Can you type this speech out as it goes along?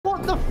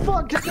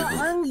fuck is that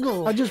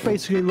angle? I just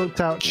basically looked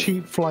out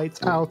cheap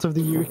flights out of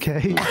the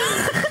UK.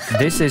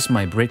 This is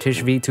my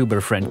British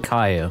VTuber friend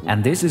Kyle,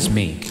 and this is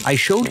me. I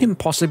showed him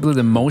possibly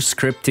the most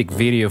cryptic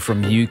video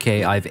from UK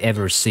I've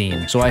ever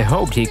seen, so I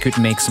hoped he could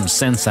make some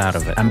sense out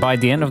of it. And by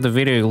the end of the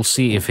video, you'll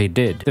see if he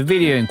did. The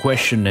video in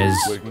question is...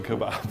 Wigan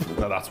Kebab.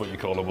 Now that's what you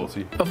call a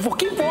butty. A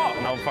fucking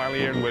what? Now I'm finally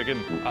here in Wigan,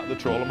 at the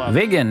Trawler Man.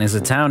 Wigan is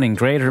a town in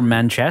Greater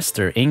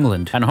Manchester,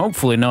 England, and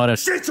hopefully not a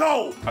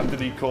shithole! And did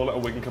he call it a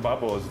Wigan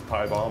Kebab, or is it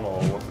pie bomb,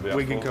 or what did he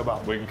Wigan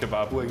Kebab. Wigan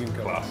Kebab. Wigan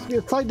Kebab.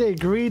 It's like they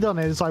agreed on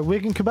it. It's like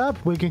Wigan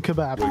Kebab, Wigan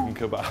Kebab. Wigan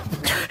Kebab.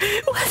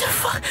 What the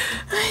fuck?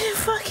 What the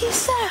fuck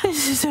is that?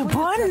 This is a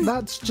bun?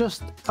 That's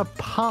just a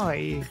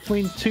pie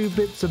between two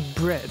bits of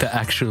bread. That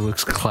actually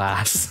looks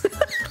class.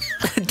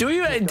 Do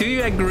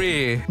you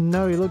agree?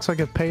 No, he looks like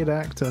a paid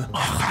actor.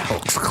 Oh, that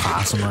looks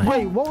class, man.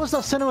 Wait, what was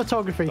that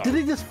cinematography? Did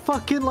he just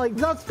fucking like...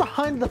 That's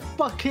behind the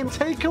fucking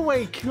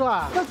takeaway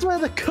class. That's where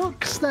the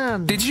cook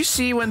stand. Did you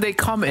see when they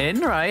come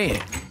in,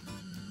 right?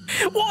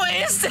 What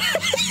is this?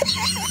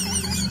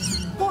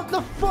 What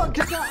the fuck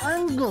is that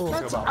angle?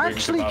 That's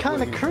actually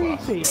kind of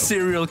creepy.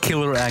 Serial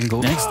killer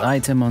angle. Next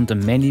item on the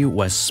menu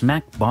was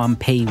Smack Bomb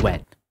Pay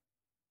Wet.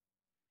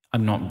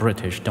 I'm not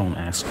British, don't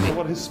ask me.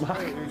 What is smack?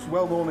 It's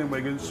well known in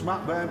Wigan.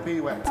 Smack burn pea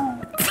wet.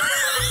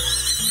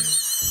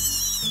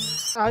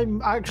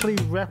 I'm actually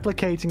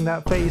replicating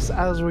that face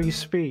as we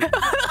speak.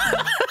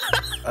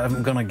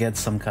 I'm gonna get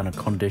some kind of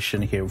condition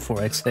here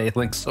before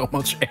exhaling so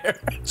much air.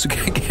 So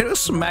can I get a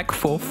smack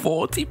for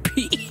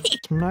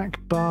 40p? Smack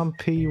bomb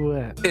pea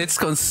wet. It's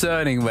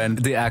concerning when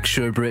the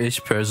actual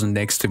British person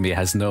next to me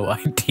has no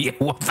idea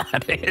what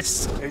that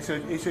is.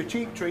 It's a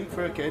cheap treat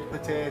for a kid.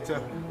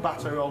 Potato,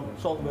 batter on,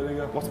 salt and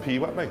vinegar. What's pea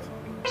wet, mate?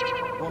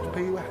 What's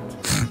pea wet?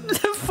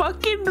 The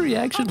fucking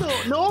reaction.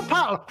 No,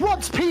 pal.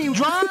 What's pea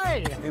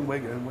dry? In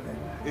Wigan,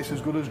 it's as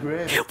good as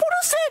gravy. What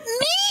does that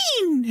mean?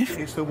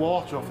 It's the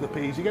water off the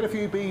peas. You get a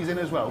few peas in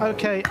as well.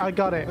 Okay, I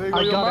got it. There you go,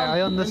 I got man. it.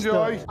 I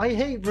understood. Enjoy. I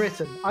hate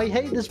Britain. I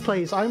hate this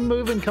place. I'm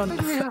moving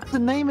country. We have to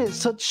name it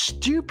such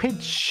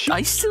stupid shit.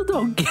 I still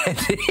don't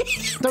get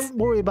it. Don't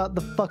worry about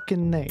the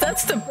fucking name.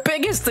 That's the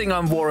biggest thing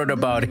I'm worried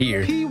about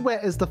here. Pea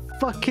wet is the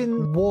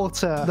fucking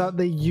water that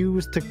they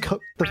use to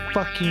cook the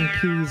fucking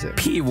peas in.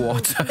 Pea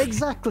water.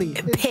 Exactly.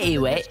 Pea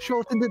wet.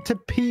 Shortened it to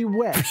pea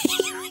wet.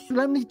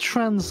 Let me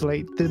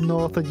translate the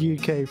north of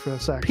UK for a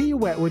sec. Pea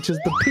wet, which is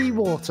the pea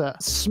water.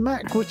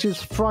 Smack, which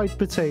is fried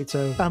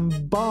potato.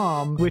 And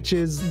bomb, which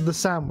is the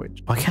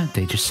sandwich. Why can't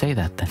they just say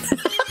that then?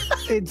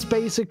 It's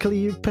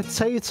basically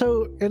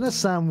potato in a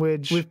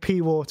sandwich with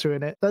pea water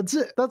in it. That's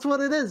it. That's what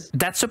it is.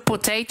 That's a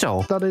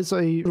potato. That is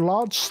a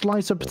large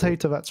slice of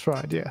potato that's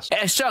fried, yes.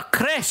 It's so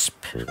crisp.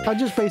 I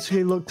just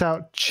basically looked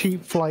out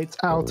cheap flights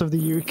out of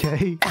the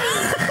UK.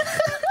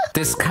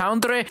 This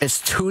country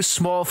is too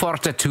small for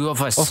the two of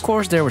us. Of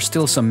course, there was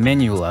still some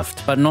menu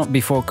left, but not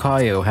before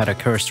Kaio had a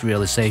cursed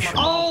realization.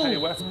 Oh, Pea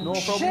wet, no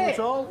problem shit. at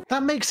all.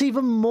 That makes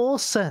even more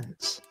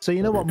sense. So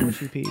you know what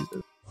mushy peas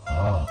is?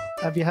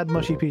 Have you had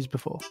mushy peas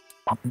before?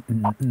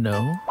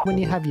 No. When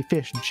you have your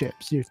fish and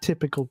chips, your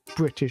typical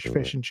British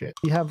fish and chips,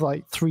 you have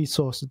like 3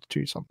 sauces to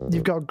choose on.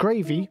 You've got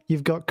gravy,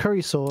 you've got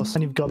curry sauce,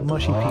 and you've got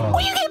mushy peas. Oh,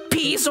 you get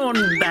peas on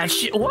that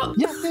shit? What?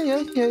 Yeah.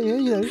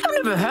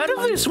 I've never heard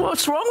of this.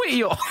 What's wrong with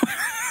you?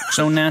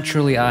 So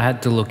naturally, I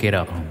had to look it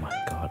up. Oh my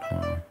god.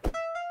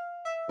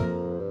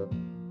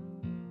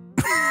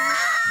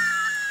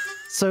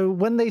 So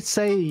when they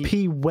say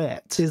pea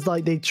wet, it's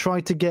like they try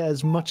to get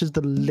as much as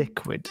the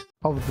liquid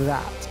of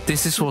that.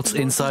 This is what's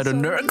inside a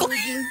nurgle.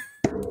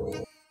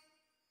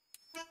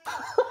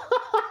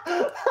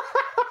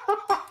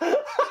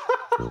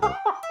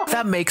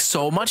 That makes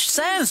so much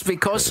sense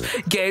because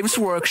Games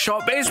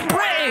Workshop is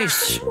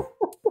British.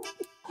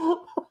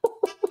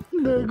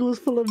 Nurgle's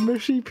full of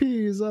mushy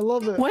peas. I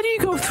love it. Why do you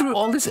go through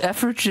all this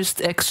effort just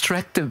to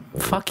extract the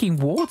fucking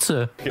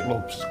water? It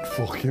looks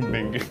fucking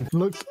minging.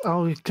 Look,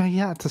 oh, he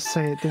had to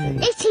say it, didn't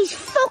he? It is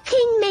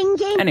fucking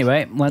minging.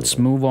 Anyway, let's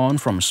move on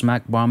from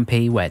Smack Bomb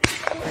Pea Wet.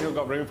 I think I've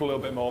got room for a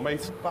little bit more,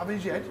 mate.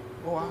 Babby's head.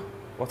 Oh,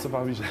 What's a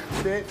babby's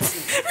head?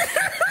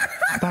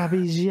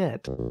 Babby's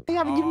yet.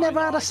 You've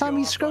never had a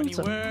Sammy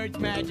scrotum. Sorry,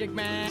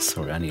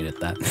 I needed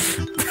that.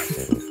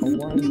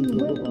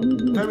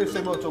 Very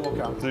similar to look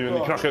at. So when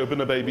you crack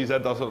open a baby's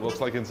head, that's what it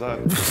looks like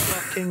inside.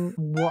 Fucking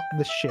what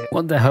the shit.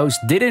 What the host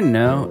didn't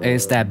know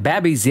is that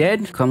Babby's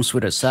head comes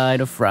with a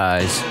side of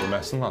fries. We're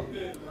messing, man.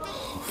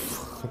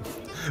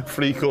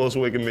 3-course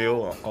Wigan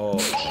meal. Oh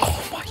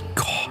my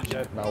god.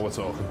 Yeah, now we're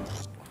talking.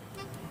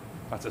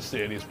 That's a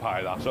serious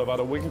pie, that. So I've had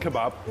a Wigan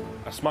Kebab,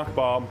 a smack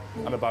bomb,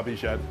 and a babby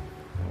shed.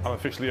 I'm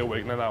officially a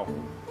Wiganer now.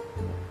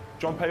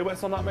 John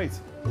Paywitz on that, mate?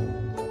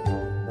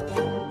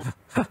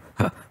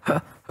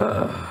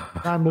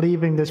 I'm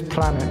leaving this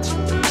planet.